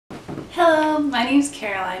Hello, my name is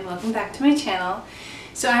Caroline. Welcome back to my channel.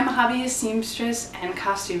 So I'm a hobbyist seamstress and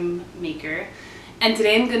costume maker, and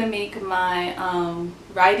today I'm going to make my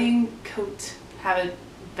riding coat habit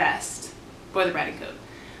vest for the riding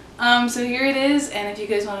coat. So here it is, and if you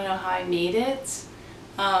guys want to know how I made it,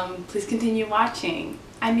 please continue watching.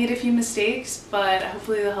 I made a few mistakes, but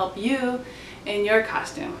hopefully they'll help you in your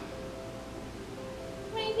costume.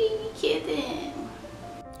 My baby kitten.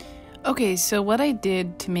 Okay, so what I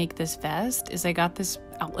did to make this vest is I got this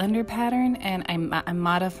Outlander pattern and I'm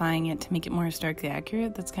modifying it to make it more historically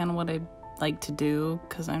accurate. That's kind of what I like to do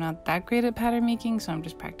because I'm not that great at pattern making, so I'm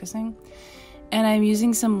just practicing. And I'm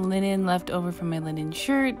using some linen left over from my linen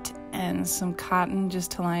shirt and some cotton just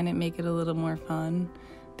to line it, make it a little more fun.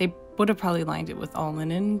 They would have probably lined it with all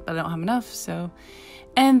linen, but I don't have enough, so.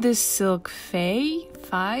 And this silk fay.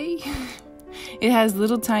 It has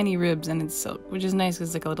little tiny ribs and it's silk, which is nice because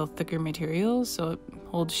it's like a little thicker material, so it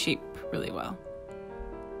holds shape really well.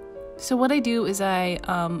 So what I do is I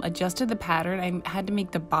adjusted the pattern. I had to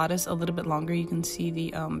make the bodice a little bit longer. You can see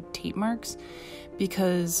the tape marks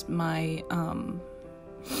because my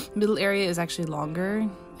middle area is actually longer.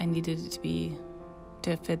 I needed it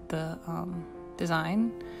to fit the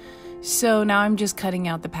design. So now I'm just cutting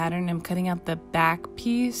out the pattern. I'm cutting out the back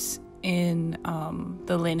piece in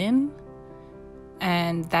the linen.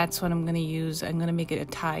 And that's what I'm going to use. I'm going to make it a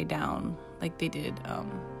tie down like they did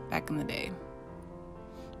back in the day.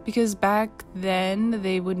 Because back then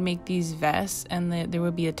they would make these vests and there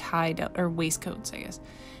would be a tie down, or waistcoats I guess.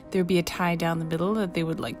 There would be a tie down the middle that they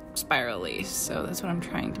would like spiral lace. So that's what I'm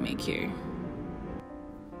trying to make here.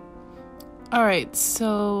 Alright,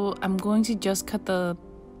 so I'm going to just cut the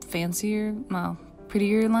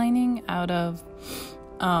prettier lining out of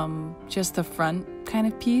just the front kind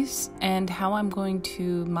of piece. And how I'm going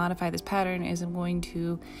to modify this pattern is I'm going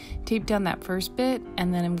to tape down that first bit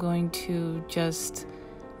and then I'm going to just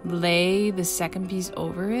lay the second piece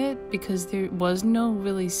over it because there was no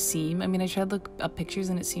really seam. I mean, I tried to look up pictures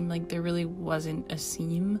and it seemed like there really wasn't a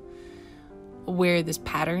seam where this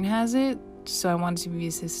pattern has it. So I wanted to be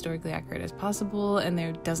as historically accurate as possible, and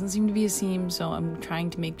there doesn't seem to be a seam, so I'm trying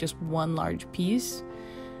to make just one large piece.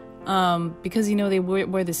 Because you know they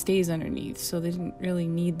wear the stays underneath, so they didn't really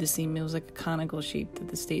need the seam. It was like a conical shape that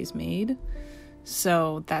the stays made,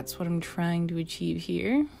 so that's what I'm trying to achieve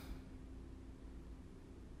here.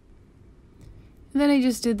 And then I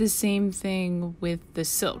just did the same thing with the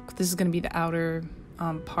silk. This is going to be the outer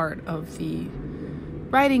part of the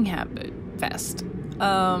riding habit vest.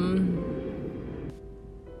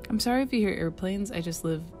 I'm sorry if you hear airplanes. I just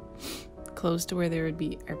live close to where there would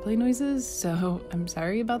be airplane noises, so I'm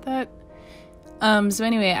sorry about that. So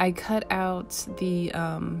anyway, I cut out the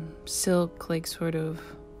silk like sort of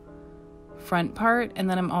front part, and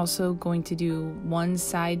then I'm also going to do one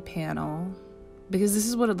side panel because this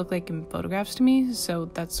is what it looked like in photographs to me,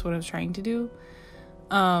 so that's what I was trying to do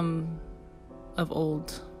of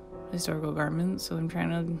old historical garments, so I'm trying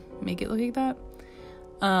to make it look like that.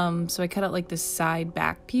 So I cut out like the side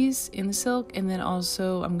back piece in the silk, and then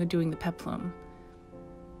also I'm doing the peplum.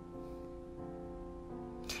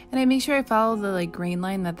 And I make sure I follow the like grain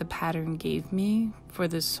line that the pattern gave me for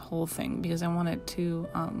this whole thing because I want it to,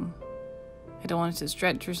 I don't want it to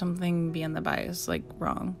stretch or something, be on the bias, like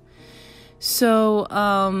wrong. So,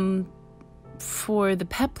 for the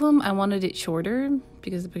peplum, I wanted it shorter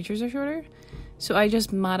because the pictures are shorter. So I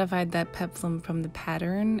just modified that peplum from the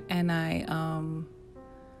pattern and I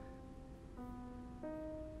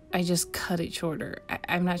just cut it shorter.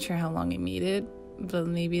 I'm not sure how long I made it, but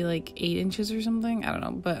maybe like 8 inches or something. I don't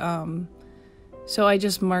know. But so I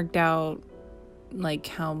just marked out like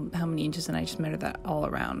how many inches, and I just measured that all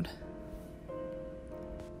around.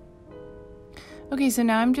 Okay, so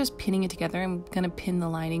now I'm just pinning it together. I'm gonna pin the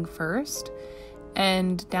lining first,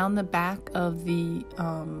 and down the back of the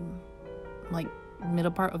like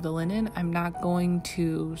middle part of the linen, I'm not going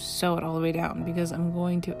to sew it all the way down because I'm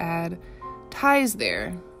going to add ties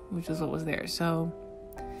there, which is what was there. So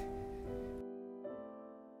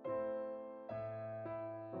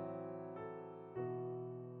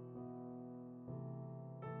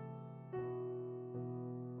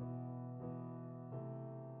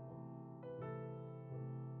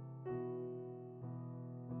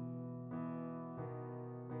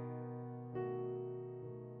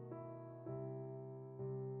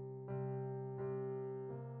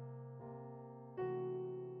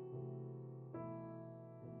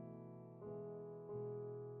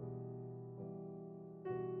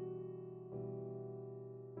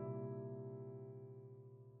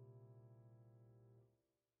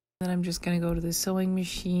then I'm just gonna go to the sewing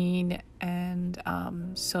machine and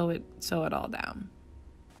sew it all down.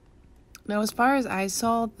 Now, as far as I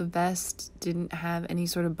saw, the vest didn't have any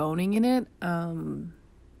sort of boning in it. I'm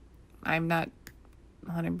not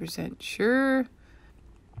 100% sure.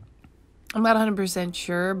 I'm not 100%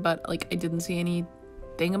 sure, but like I didn't see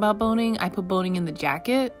anything about boning. I put boning in the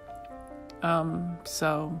jacket.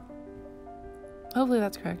 So hopefully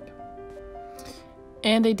that's correct.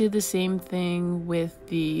 And I did the same thing with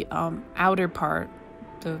the outer part,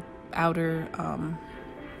 the outer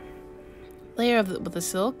layer with the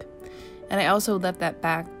silk. And I also left that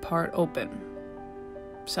back part open.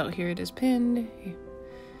 So here it is pinned.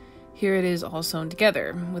 Here it is all sewn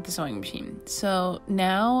together with the sewing machine. So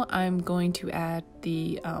now I'm going to add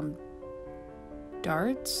the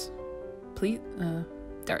darts, I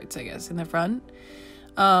guess, in the front.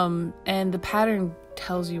 And the pattern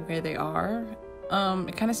tells you where they are.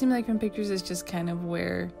 It kind of seems like from pictures it's just kind of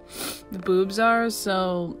where the boobs are.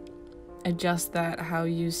 So adjust that how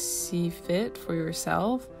you see fit for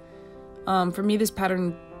yourself. For me, this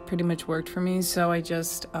pattern pretty much worked for me, so I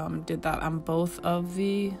just did that on both of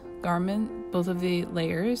the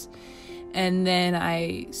layers, and then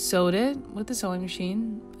I sewed it with the sewing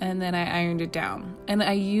machine, and then I ironed it down, and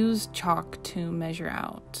I used chalk to measure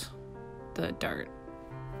out the dart.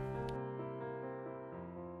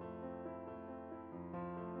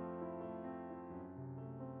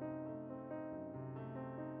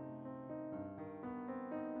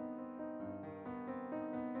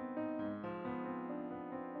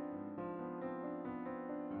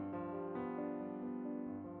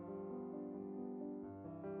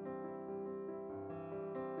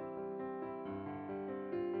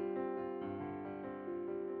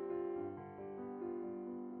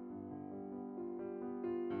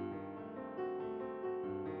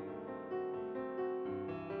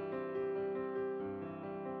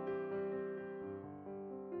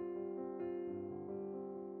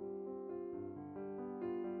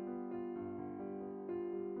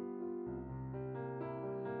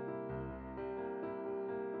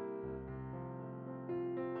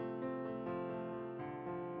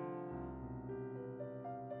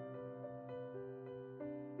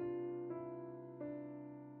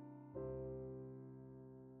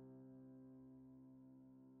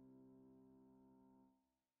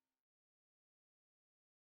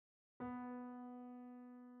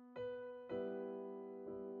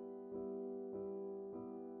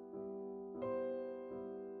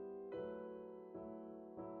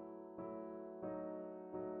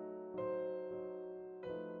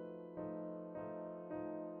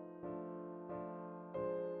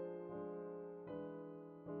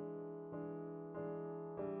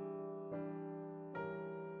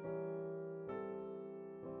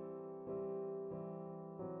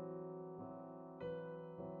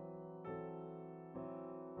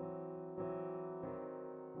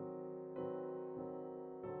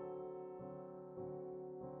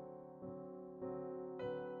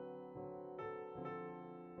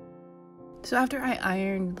 So after I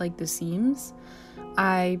ironed like the seams,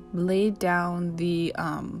 I laid down the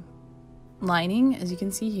lining, as you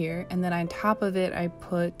can see here, and then on top of it I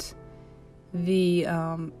put the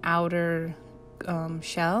outer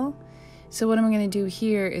shell. So what I'm going to do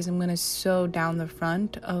here is I'm going to sew down the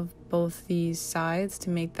front of both these sides to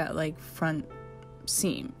make that like front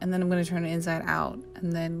seam, and then I'm going to turn it inside out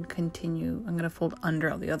and then continue. I'm going to fold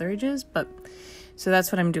under all the other edges, but so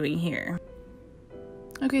that's what I'm doing here.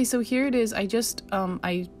 Okay, so here it is. I just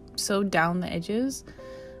I sewed down the edges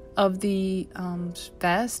of the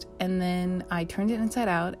vest, and then I turned it inside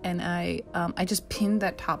out, and I just pinned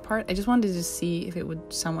that top part. I just wanted to see if it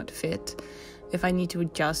would somewhat fit, if I need to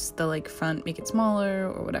adjust the like front, make it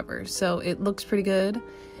smaller or whatever. So it looks pretty good,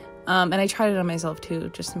 and I tried it on myself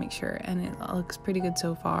too just to make sure, and it looks pretty good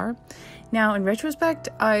so far. Now in retrospect,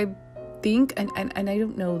 I think, and I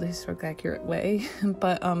don't know the historically accurate way,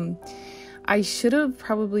 but I should have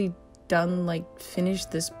probably done like finished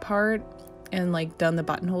this part and like done the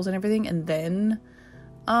buttonholes and everything, and then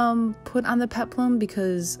put on the peplum,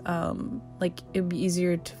 because like it'd be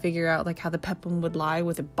easier to figure out like how the peplum would lie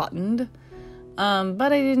with it buttoned.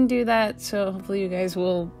 But I didn't do that, so hopefully you guys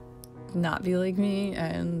will not be like me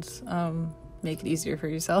and make it easier for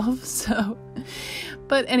yourself. So,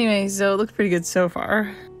 but anyway, so it looks pretty good so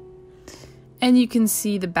far. And you can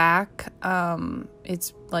see the back,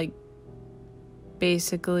 it's like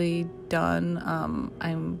basically done.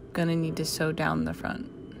 I'm gonna need to sew down the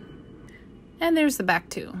front, and there's the back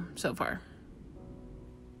too so far.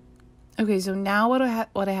 Okay, so now what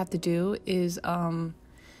I have to do is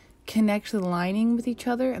connect the lining with each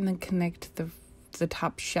other, and then connect the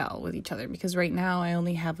top shell with each other, because right now I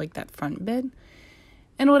only have like that front bit,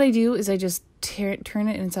 And what I do is I just turn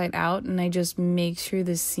it inside out, and I just make sure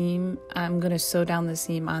the seam, I'm going to sew down the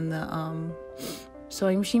seam on the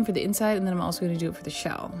sewing machine for the inside, and then I'm also going to do it for the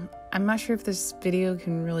shell. I'm not sure if this video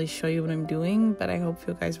can really show you what I'm doing, but I hope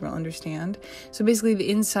you guys will understand. So basically the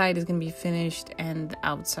inside is going to be finished and the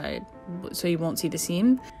outside, so you won't see the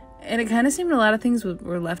seam. And it kind of seemed a lot of things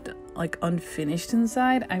were left like unfinished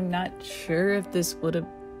inside. I'm not sure if this would have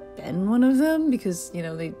been one of them, because you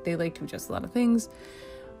know they like to adjust a lot of things,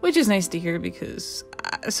 which is nice to hear, because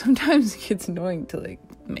sometimes it gets annoying to like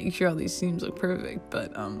make sure all these seams look perfect.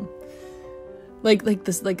 But like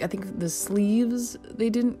this, like I think the sleeves, they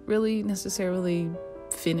didn't really necessarily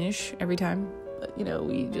finish every time, but you know,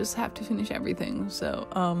 we just have to finish everything. So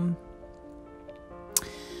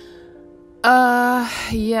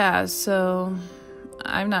yeah, so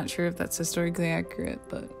I'm not sure if that's historically accurate,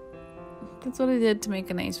 but that's what I did to make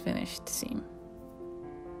a nice finished seam.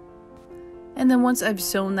 And then once I've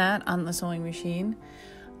sewn that on the sewing machine,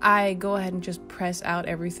 I go ahead and just press out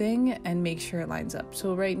everything and make sure it lines up.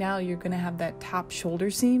 So right now you're going to have that top shoulder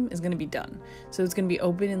seam is going to be done. So it's going to be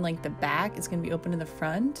open in like the back, it's going to be open in the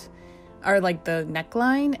front, or like the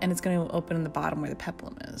neckline, and it's going to open in the bottom where the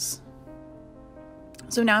peplum is.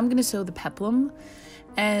 So now I'm going to sew the peplum,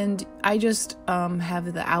 and I just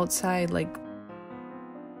have the outside like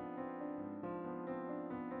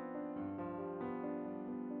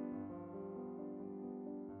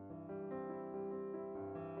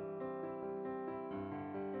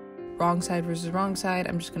wrong side versus wrong side.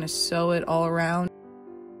 I'm just going to sew it all around.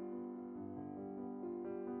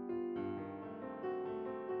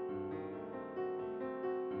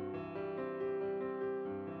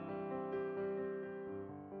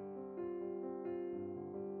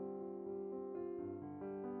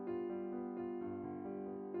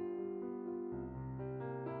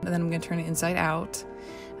 And then I'm going to turn it inside out.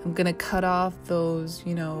 I'm going to cut off those,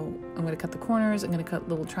 you know, I'm going to cut the corners. I'm going to cut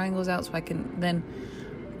little triangles out so I can then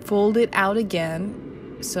fold it out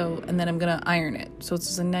again. So, and then I'm going to iron it. So it's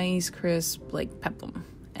just a nice crisp like peplum.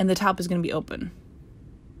 And the top is going to be open.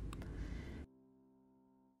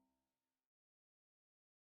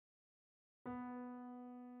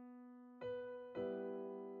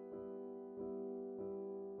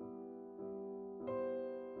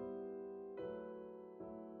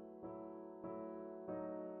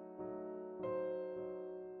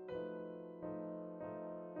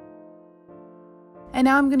 And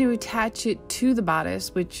now I'm going to attach it to the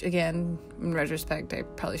bodice, which again, in retrospect, I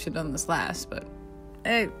probably should have done this last, but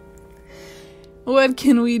hey, what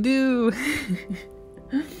can we do?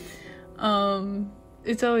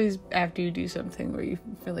 It's always after you do something where you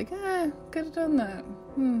feel like, could have done that.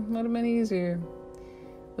 Would have been easier.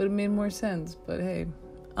 Would have made more sense, but hey.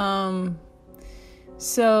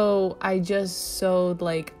 So I just sewed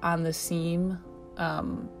like on the seam,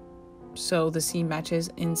 so the seam matches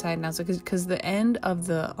inside and outside, because the end of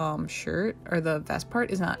the shirt or the vest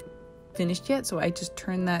part is not finished yet, so I just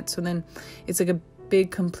turned that, so then it's like a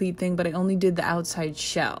big complete thing, but I only did the outside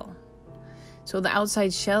shell. So the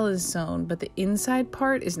outside shell is sewn, but the inside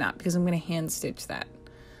part is not, because I'm going to hand stitch that,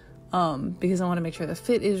 because I want to make sure the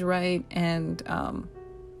fit is right, and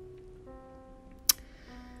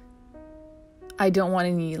I don't want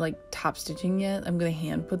any like top stitching yet. I'm going to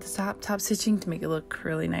hand put the top stitching to make it look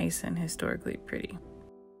really nice and historically pretty.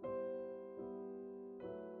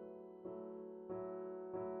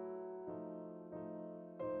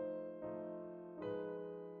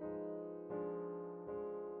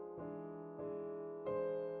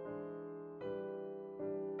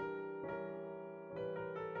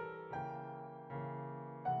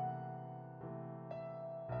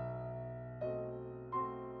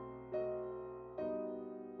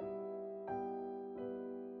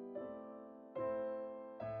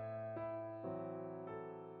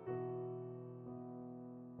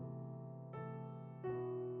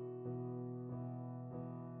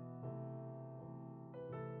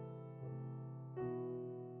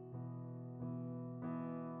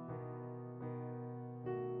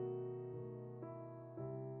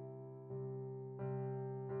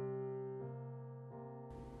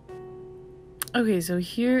 Okay, so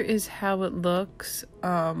here is how it looks,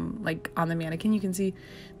 like on the mannequin. You can see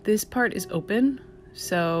this part is open,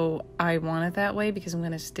 so I want it that way because I'm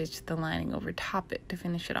going to stitch the lining over top it to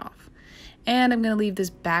finish it off. And I'm going to leave this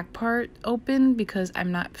back part open because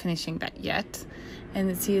I'm not finishing that yet.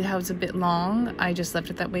 And see how it's a bit long? I just left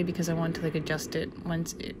it that way because I wanted to like adjust it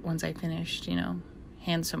once I finished, you know,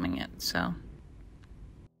 hand sewing it. So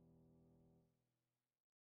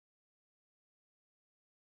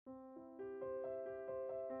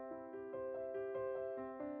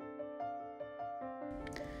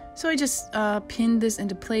So I just pinned this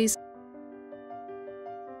into place.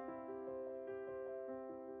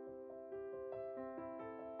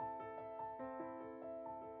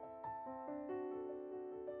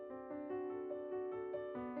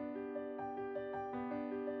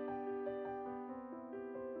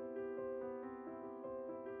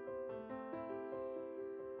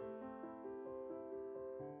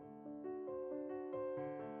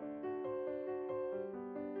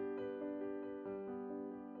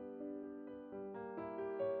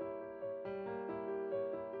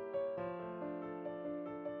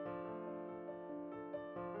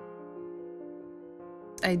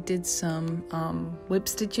 I did some whip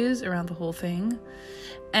stitches around the whole thing,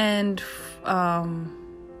 and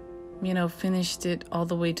you know, finished it all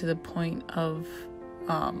the way to the point of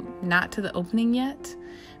not to the opening yet,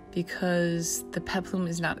 because the peplum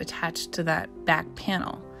is not attached to that back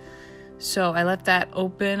panel. So I left that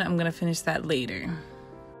open. I'm gonna finish that later.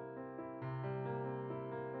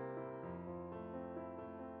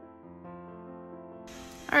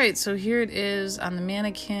 Alright, so here it is on the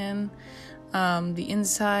mannequin. The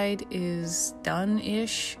inside is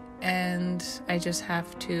done-ish, and I just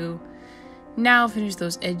have to now finish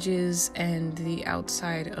those edges and the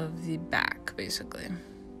outside of the back, basically.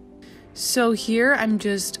 So here I'm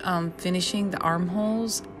just finishing the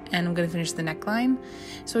armholes, and I'm going to finish the neckline.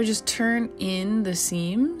 So I just turn in the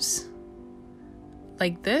seams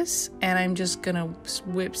like this, and I'm just going to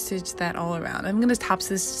whip stitch that all around. I'm going to top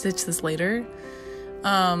stitch this later.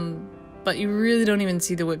 But you really don't even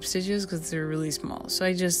see the whip stitches because they're really small.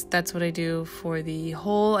 So that's what I do for the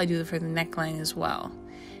hole. I do it for the neckline as well.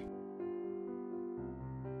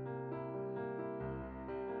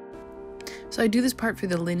 So I do this part for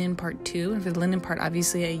the linen part too. And for the linen part,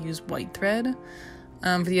 obviously I use white thread.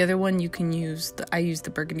 For the other one, I use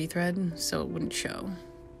the burgundy thread, so it wouldn't show.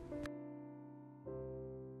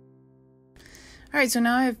 Alright, so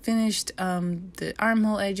now I've finished the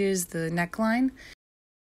armhole edges, the neckline.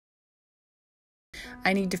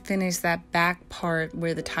 I need to finish that back part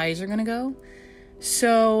where the ties are gonna go.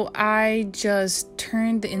 So I just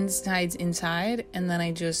turned the insides inside, and then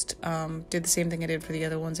I just did the same thing I did for the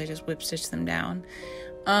other ones. I just whip stitched them down.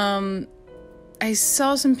 I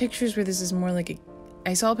saw some pictures where this is more like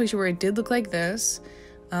I saw a picture where it did look like this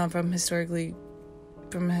from a historical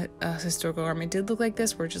garment. It did look like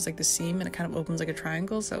this, where it's just like the seam and it kind of opens like a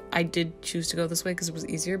triangle. So I did choose to go this way because it was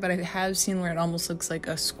easier, but I have seen where it almost looks like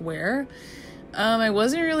a square. I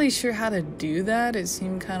wasn't really sure how to do that. It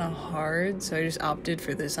seemed kind of hard, so I just opted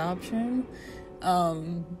for this option.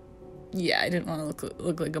 Yeah, I didn't want to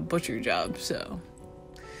look like a butcher job, so.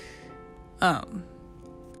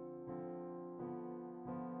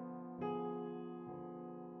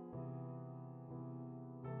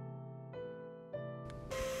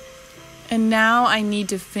 And now I need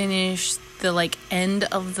to finish the end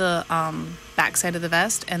of the back side of the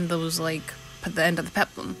vest and those the end of the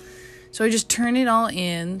peplum. So I just turn it all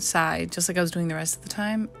inside, just like I was doing the rest of the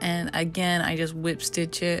time. And again, I just whip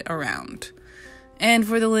stitch it around. And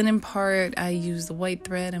for the linen part, I use the white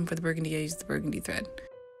thread. And for the burgundy, I use the burgundy thread.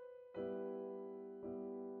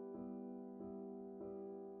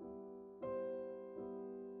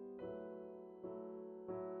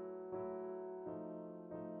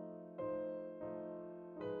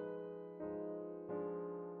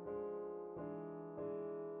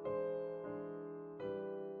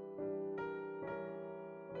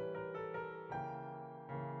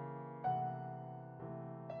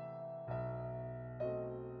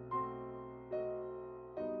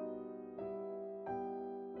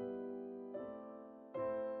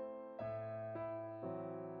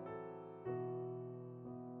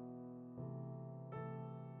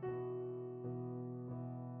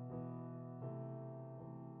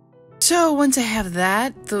 So once I have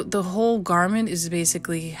that, the whole garment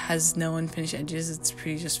has no unfinished edges. It's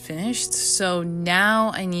pretty just finished. So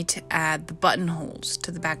now I need to add the buttonholes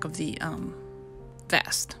to the back of the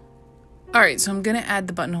vest. Alright, so I'm gonna add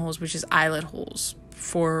the buttonholes, which is eyelet holes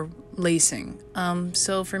for lacing.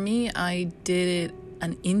 So for me, I did it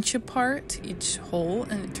an inch apart, each hole,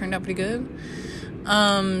 and it turned out pretty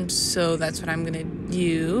good. So that's what I'm gonna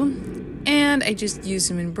do. And I just used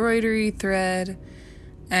some embroidery thread.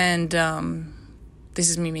 And this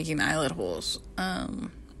is me making the eyelet holes.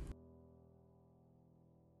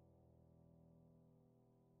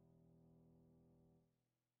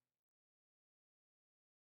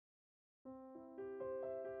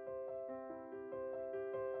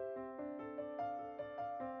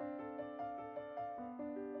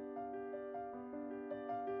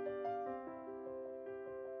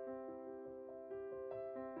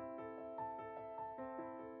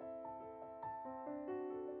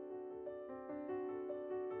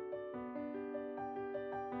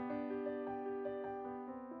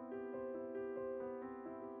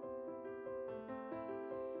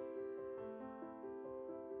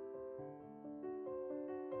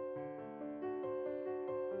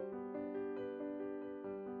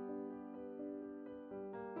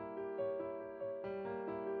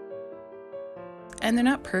 and they're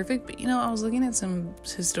not perfect, but I was looking at some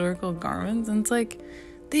historical garments, and it's like,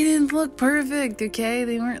 they didn't look perfect, okay?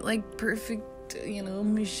 They weren't like perfect,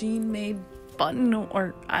 machine made button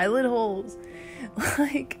or eyelet holes.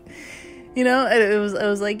 Like, I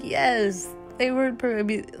was like, yes, they weren't perfect. I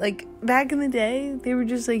mean, like, back in the day, they were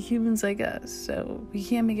just like humans like us, so we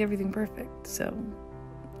can't make everything perfect. So,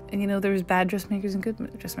 and there was bad dressmakers and good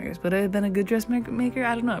dressmakers. Would I have been a good dressmaker?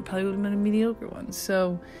 I don't know. I probably would have been a mediocre one.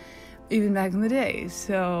 So, even back in the day.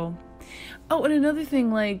 So, oh, and another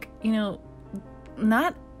thing, like,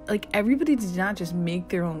 not, like, everybody did not just make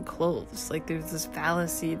their own clothes. Like, there's this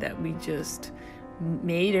fallacy that we just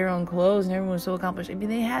made our own clothes and everyone was so accomplished. I mean,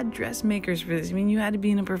 they had dressmakers for this. I mean, you had to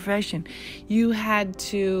be in a profession. You had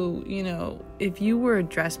to, if you were a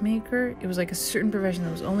dressmaker, it was like a certain profession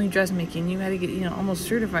that was only dressmaking. You had to get, almost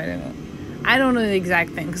certified in it. I don't know the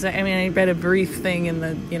exact thing, because I read a brief thing in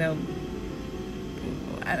the,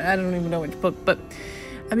 I don't even know which book, but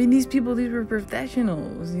I mean, these were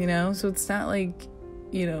professionals, so it's not like,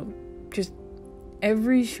 just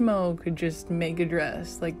every schmo could just make a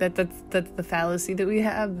dress. Like, that's the fallacy that we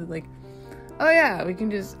have. Like, oh yeah,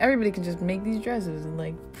 everybody can just make these dresses and,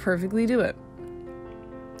 like, perfectly do it.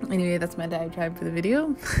 Anyway, that's my diatribe for the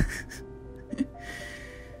video.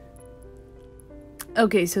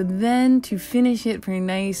 Okay, so then to finish it for a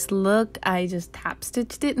nice look, I just tap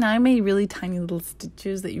stitched it. Now I made really tiny little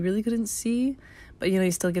stitches that you really couldn't see, but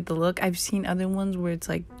you still get the look. I've seen other ones where it's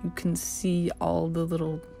like you can see all the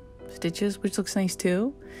little stitches, which looks nice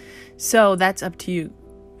too. So that's up to you,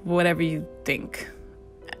 whatever you think.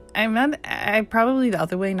 I probably the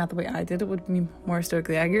other way, not the way I did it, would be more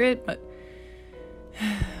historically accurate, but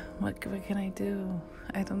what can I do?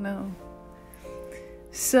 I don't know.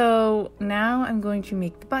 So now I'm going to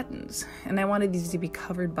make the buttons, and I wanted these to be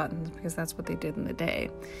covered buttons because that's what they did in the day.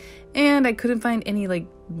 And I couldn't find any like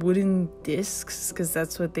wooden discs because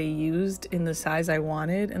that's what they used in the size I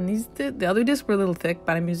wanted. And the other discs were a little thick,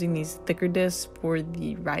 but I'm using these thicker discs for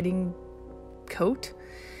the riding coat.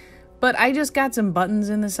 But I just got some buttons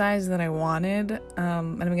in the size that I wanted,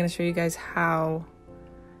 and I'm going to show you guys how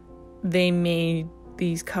they made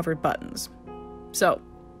these covered buttons. So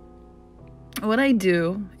what I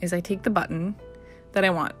do is I take the button that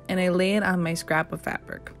I want and I lay it on my scrap of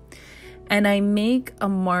fabric. And I make a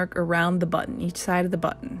mark around the button, each side of the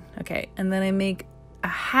button, okay? And then I make a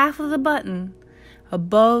half of the button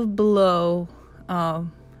below,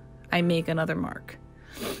 I make another mark.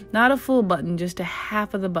 Not a full button, just a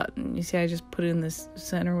half of the button. You see, I just put it in this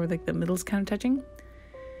center where like the middle's kind of touching.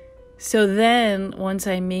 So then, once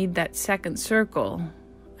I made that second circle,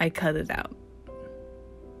 I cut it out.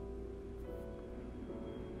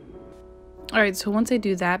 Alright, so once I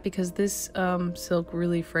do that, because this silk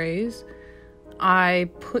really frays, I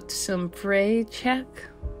put some fray check,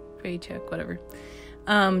 whatever,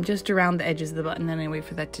 just around the edges of the button, and I wait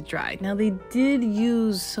for that to dry. Now, they did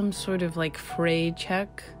use some sort of like fray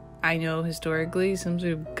check, I know historically, some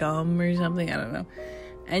sort of gum or something, I don't know.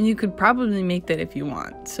 And you could probably make that if you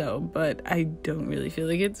want, but I don't really feel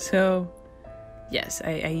like it, so yes,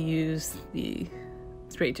 I use the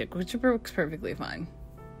spray check, which works perfectly fine.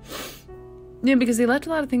 Yeah, because they left a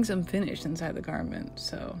lot of things unfinished inside the garment,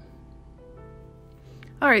 so.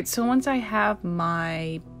 Alright, so once I have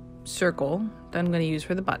my circle that I'm going to use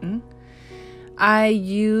for the button, I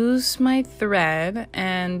use my thread,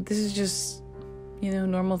 and this is just,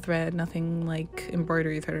 normal thread, nothing like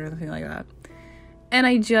embroidery thread or anything like that. And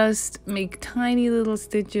I just make tiny little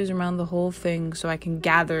stitches around the whole thing so I can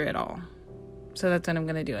gather it all. So that's what I'm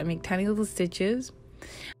going to do. I make tiny little stitches.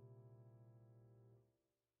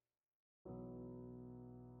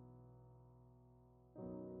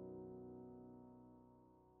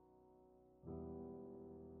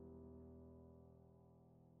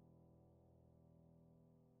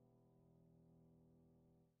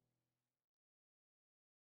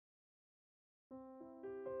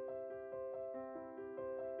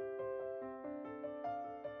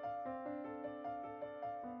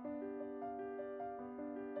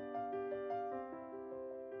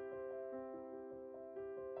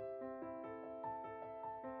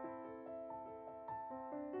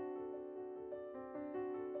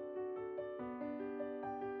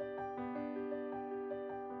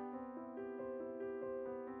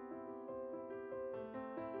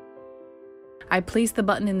 I place the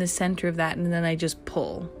button in the center of that, and then I just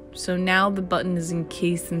pull. So now the button is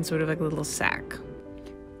encased in sort of like a little sack.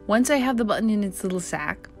 Once I have the button in its little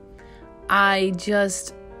sack, I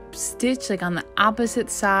just stitch like on the opposite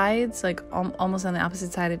sides, like almost on the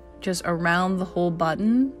opposite side, just around the whole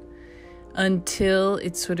button until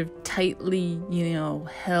it's sort of tightly,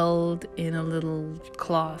 held in a little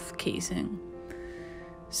cloth casing.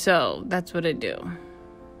 So that's what I do.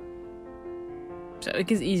 So it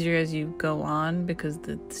gets easier as you go on because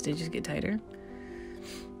the stitches get tighter.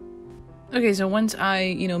 Okay, so once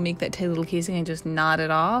I, make that tight little casing, I just knot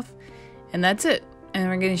it off, and that's it. And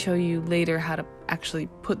we're going to show you later how to actually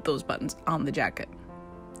put those buttons on the jacket.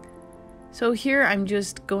 So here I'm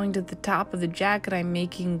just going to the top of the jacket. I'm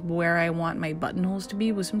making where I want my buttonholes to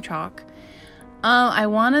be with some chalk. I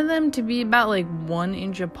wanted them to be about like 1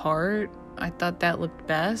 inch apart. I thought that looked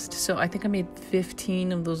best. So I think I made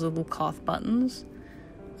 15 of those little cloth buttons.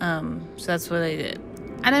 So that's what I did.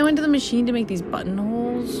 And I went to the machine to make these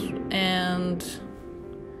buttonholes, and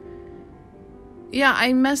yeah,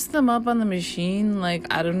 I messed them up on the machine. Like,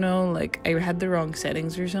 I don't know, like I had the wrong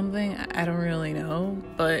settings or something. I don't really know,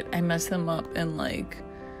 but I messed them up, and like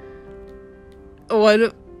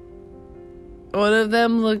one of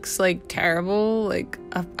them looks like terrible. Like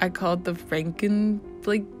I call it the Franken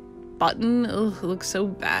button. Ugh, it looks so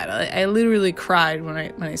bad. I literally cried when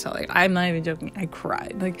I saw it. Like, I'm not even joking. I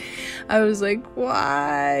cried. Like, I was like,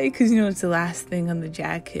 why? Because it's the last thing on the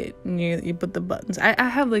jacket, and you put the buttons. I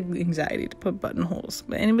have like anxiety to put buttonholes.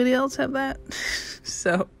 But anybody else have that?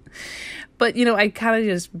 So, but I kind of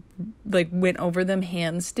just like went over them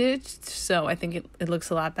hand stitched. So I think it looks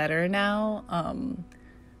a lot better now.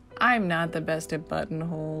 I'm not the best at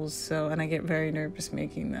buttonholes, and I get very nervous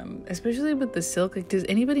making them, especially with the silk. Like, does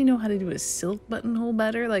anybody know how to do a silk buttonhole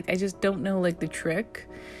better? Like, I just don't know, like, the trick.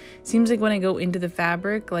 Seems like when I go into the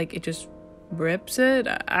fabric, like, it just rips it.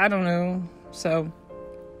 I don't know. So,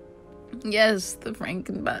 yes, the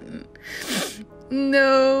Franken button.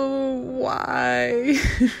 No, why?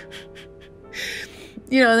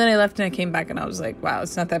 Then I left and I came back and I was like, wow,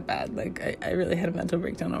 it's not that bad. Like, I really had a mental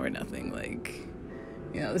breakdown over nothing. Like,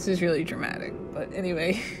 this is really dramatic. But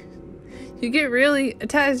anyway, you get really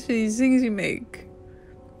attached to these things you make.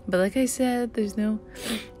 But like I said, there's no,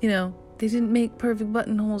 they didn't make perfect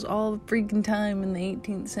buttonholes all the freaking time in the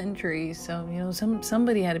 18th century. So,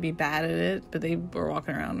 somebody had to be bad at it, but they were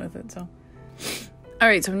walking around with it. So, all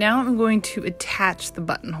right. So now I'm going to attach the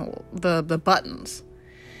buttonhole, the buttons.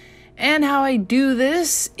 And how I do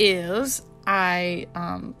this is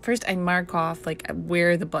first I mark off like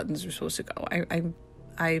where the buttons are supposed to go.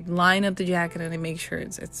 I line up the jacket and I make sure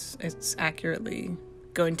it's accurately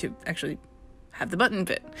going to actually have the button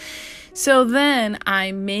fit. So then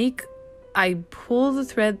I pull the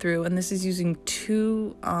thread through, and this is using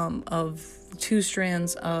two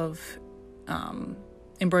strands of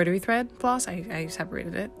embroidery thread floss. I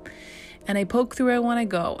separated it, and I poke through where I want to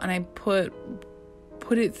go, and I put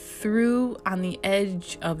it through on the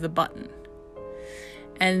edge of the button,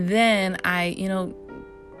 and then I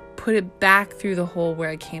put it back through the hole where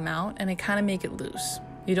I came out, and I kind of make it loose.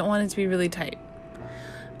 You don't want it to be really tight.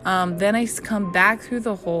 Then I come back through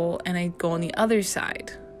the hole and I go on the other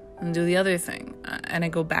side and do the other thing, and I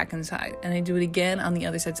go back inside and I do it again on the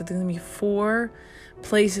other side. So there's gonna be 4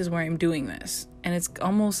 places where I'm doing this, and it's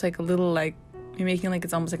almost like a little, like you're making like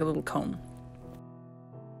it's almost like a little comb.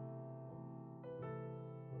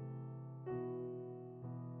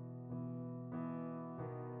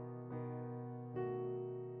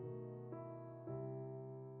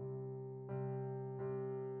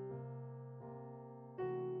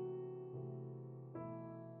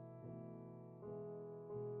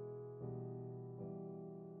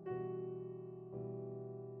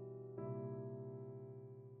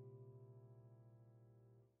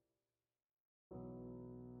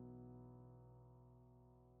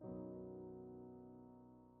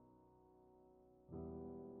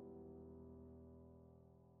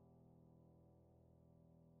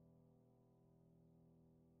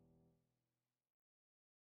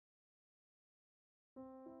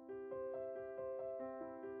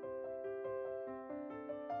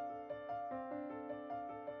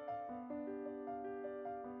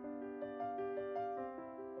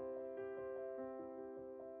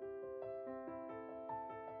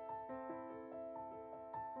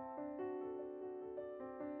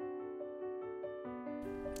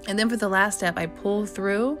 And then for the last step, I pull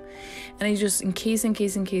through and I just encase,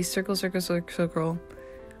 circle,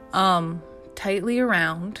 tightly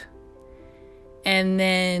around. And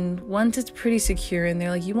then once it's pretty secure in there,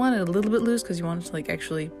 like you want it a little bit loose because you want it to like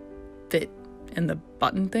actually fit in the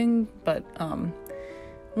button thing. But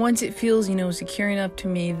once it feels, secure enough to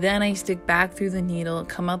me, then I stick back through the needle,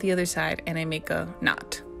 come out the other side, and I make a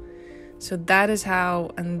knot. So that is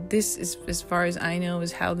how, and this is, as far as I know,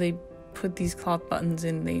 is how they put these cloth buttons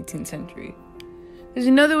in the 18th century. There's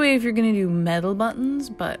another way if you're going to do metal buttons,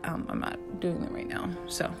 but I'm not doing them right now.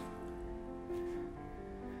 So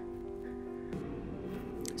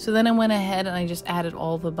then I went ahead and I just added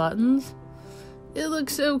all the buttons. it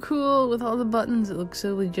looks so cool with all the buttons. It looks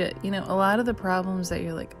so legit. You know, a lot of the problems that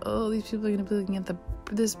you're like, oh, these people are gonna be looking at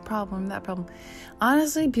this problem, that problem.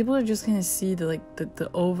 Honestly, people are just gonna see the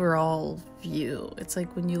overall view. It's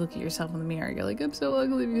like when you look at yourself in the mirror, you're like, I'm so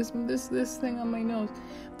ugly because of this thing on my nose.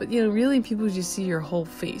 But you know, really, people just see your whole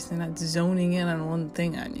face. They're not zoning in on one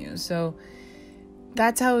thing on you. So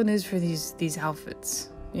that's how it is for these outfits.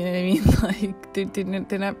 You know what I mean? Like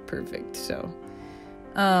they're not perfect. So.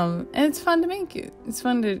 And it's fun to make it. It's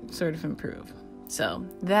fun to sort of improve. So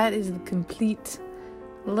that is the complete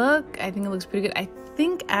look. I think it looks pretty good. I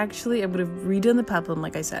think actually I would have redone the peplum,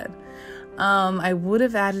 like I said. I would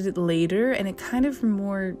have added it later, and it kind of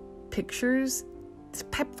more pictures. The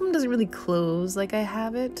peplum doesn't really close like I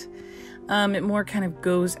have it. It more kind of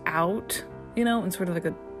goes out, you know, and sort of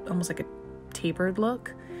like almost like a tapered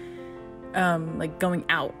look, like going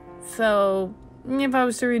out. So if I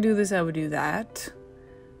was to redo this, I would do that.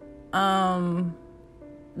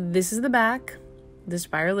 This is the back, the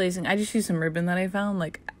spiral lacing. I just used some ribbon that I found.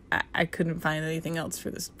 Like I couldn't find anything else for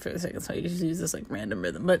the second, so I just used this like random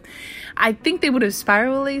ribbon. But I think they would have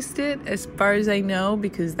spiral laced it, as far as I know,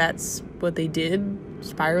 because that's what they did,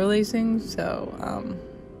 spiral lacing. So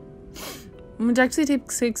which actually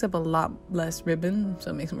takes up a lot less ribbon,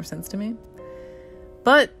 so it makes more sense to me.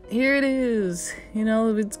 But here it is, in all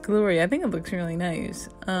of its glory. I think it looks really nice.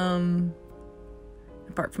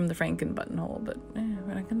 Apart from the Franken buttonhole, but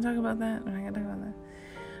we're not gonna talk about that.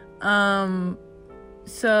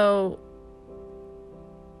 So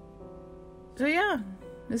yeah,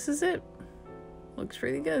 this is it. Looks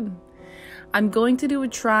pretty good. I'm going to do a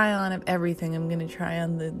try on of everything. I'm gonna try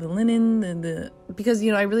on the linen, because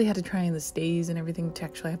you know I really had to try on the stays and everything to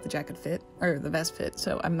actually have the jacket fit or the vest fit.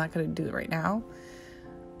 So I'm not gonna do it right now,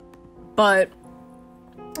 but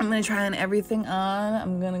I'm going to try on everything on.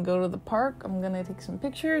 I'm going to go to the park. I'm going to take some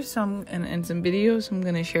pictures and some videos. I'm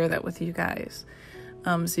going to share that with you guys.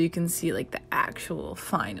 So you can see like the actual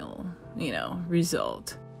final, you know,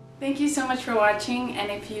 result. Thank you so much for watching, and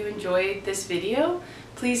if you enjoyed this video,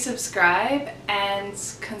 please subscribe and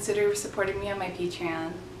consider supporting me on my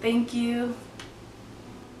Patreon. Thank you.